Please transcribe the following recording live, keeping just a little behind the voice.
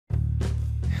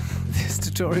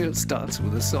tutorial starts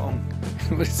with a song,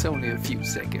 but it's only a few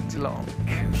seconds long.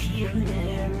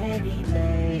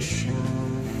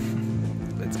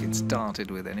 Let's get started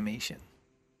with animation.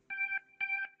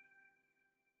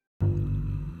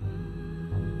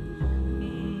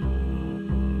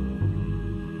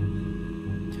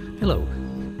 Hello.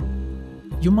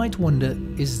 You might wonder,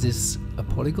 is this a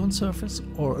polygon surface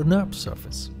or a NURBS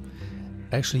surface?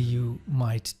 Actually, you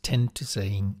might tend to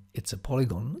saying it's a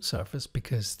polygon surface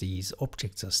because these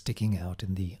objects are sticking out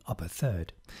in the upper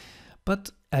third. But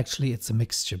actually it's a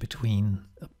mixture between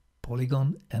a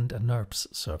polygon and a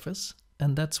NURBS surface,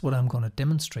 and that's what I'm going to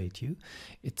demonstrate you.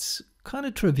 It's kind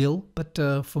of trivial, but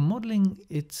for modeling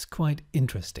it's quite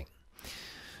interesting.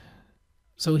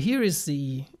 So here is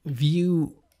the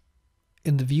view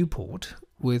in the viewport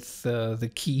with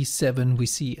the key 7. We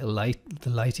see the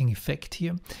lighting effect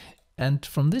here. And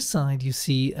from this side, you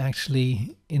see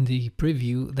actually in the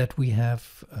preview that we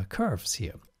have curves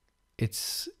here.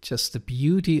 It's just the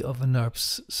beauty of a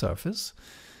NURBS surface.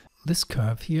 This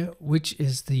curve here, which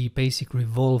is the basic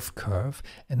revolve curve.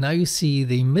 And now you see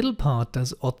the middle part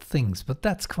does odd things, but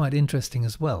that's quite interesting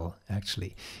as well,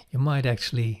 actually. You might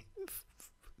actually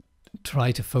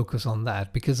try to focus on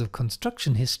that. Because of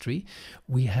construction history,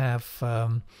 we have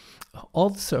all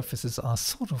the surfaces are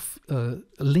sort of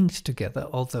linked together,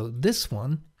 although this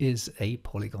one is a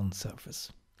polygon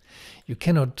surface. You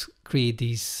cannot create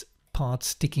these parts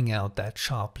sticking out that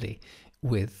sharply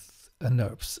with a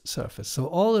NURBS surface. So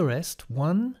all the rest,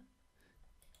 1,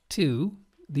 2,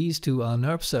 these two are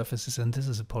NURBS surfaces and this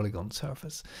is a polygon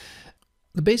surface.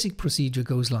 The basic procedure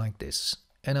goes like this.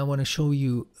 And I want to show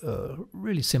you a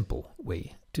really simple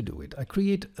way to do it. I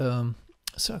create a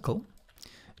circle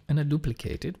and I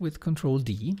duplicate it with Ctrl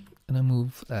D and I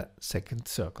move that second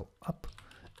circle up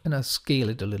and I scale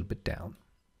it a little bit down.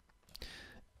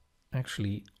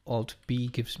 Actually, Alt B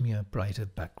gives me a brighter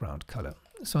background color.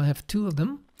 So I have 2 of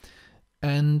them,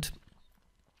 and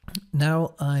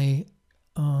now I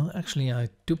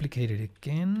duplicate it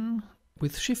again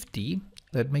with Shift D.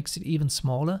 That makes it even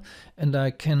smaller, and I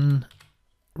can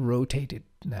rotate it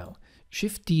now.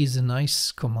 Shift D is a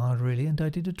nice command really, and I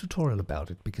did a tutorial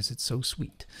about it because it's so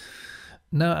sweet.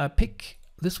 Now I pick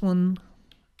this one,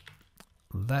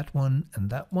 that one and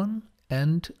that one,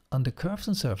 and under curves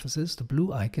and surfaces, the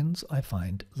blue icons, I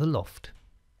find the Loft.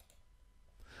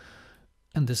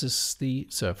 And this is the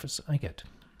surface I get.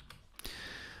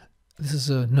 This is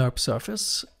a NURBS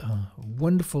surface,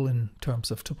 wonderful in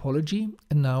terms of topology,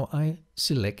 and now I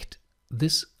select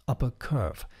this upper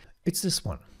curve. It's this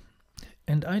one,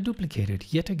 and I duplicate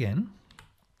it yet again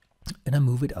and I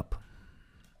move it up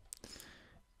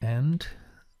and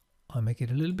I make it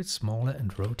a little bit smaller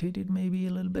and rotate it maybe a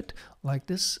little bit like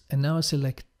this, and now I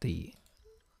select the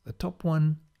top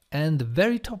one and the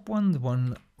very top one, the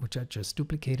one which I just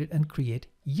duplicated, and create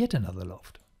yet another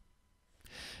Loft.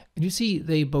 And you see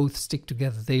they both stick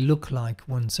together, they look like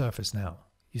one surface now.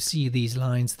 You see these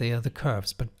lines, they are the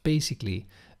curves, but basically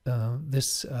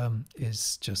this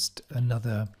is just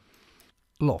another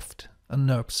Loft, a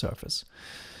NURBS surface.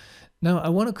 Now I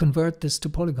want to convert this to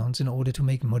polygons in order to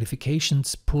make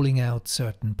modifications, pulling out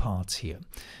certain parts here.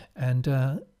 And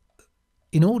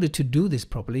in order to do this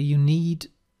properly, you need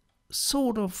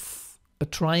sort of a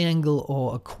triangle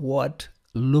or a quad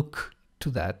look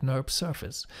to that NURBS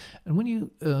surface. And when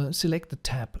you select the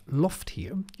tab Loft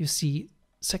here, you see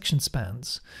section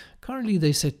spans. Currently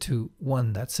they set to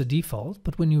 1, that's the default,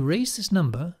 but when you raise this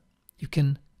number, you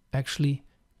can actually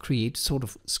create sort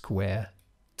of square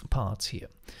parts here,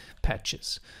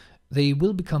 patches. They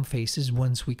will become faces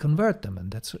once we convert them,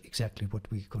 and that's exactly what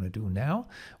we're going to do now.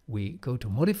 We go to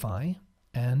Modify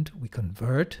and we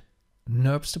convert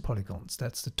NURBS to polygons.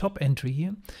 That's the top entry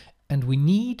here, and we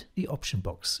need the option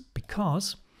box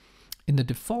because in the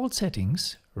default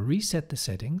settings, reset the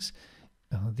settings,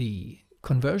 the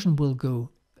conversion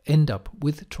will end up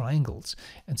with triangles.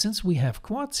 And since we have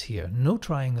quads here, no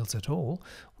triangles at all,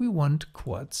 we want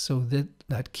quads so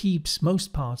that keeps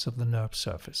most parts of the NURBS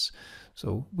surface.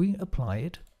 So we apply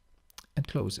it and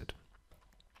close it.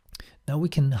 Now we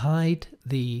can hide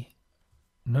the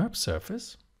NURBS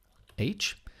surface,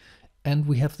 H, and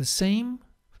we have the same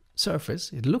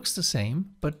surface. It looks the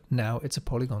same, but now it's a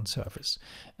polygon surface.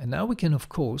 And now we can of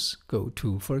course go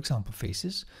to, for example,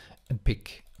 faces and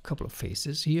pick a couple of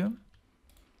faces here.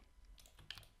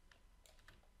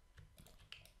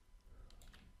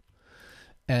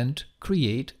 And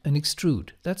create an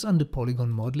extrude. That's under polygon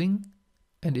modeling,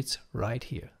 and it's right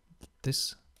here.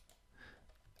 This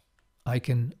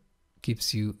icon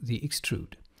gives you the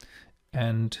extrude,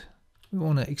 and we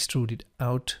want to extrude it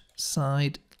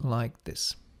outside like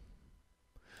this.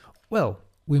 Well,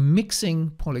 we're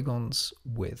mixing polygons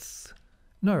with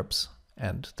NURBS.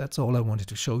 And that's all I wanted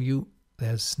to show you.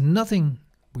 There's nothing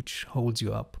which holds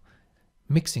you up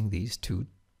mixing these two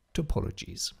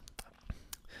topologies.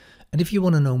 And if you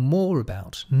want to know more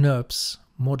about NURBS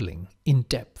modeling in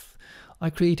depth, I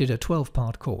created a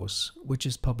 12-part course which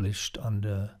is published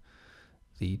under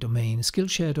the domain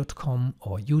Skillshare.com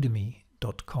or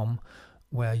Udemy.com,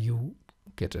 where you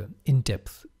get an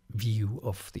in-depth view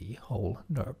of the whole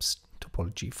NURBS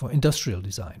topology for industrial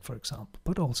design, for example,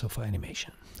 but also for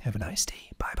animation. Have a nice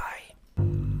day.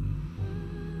 Bye-bye.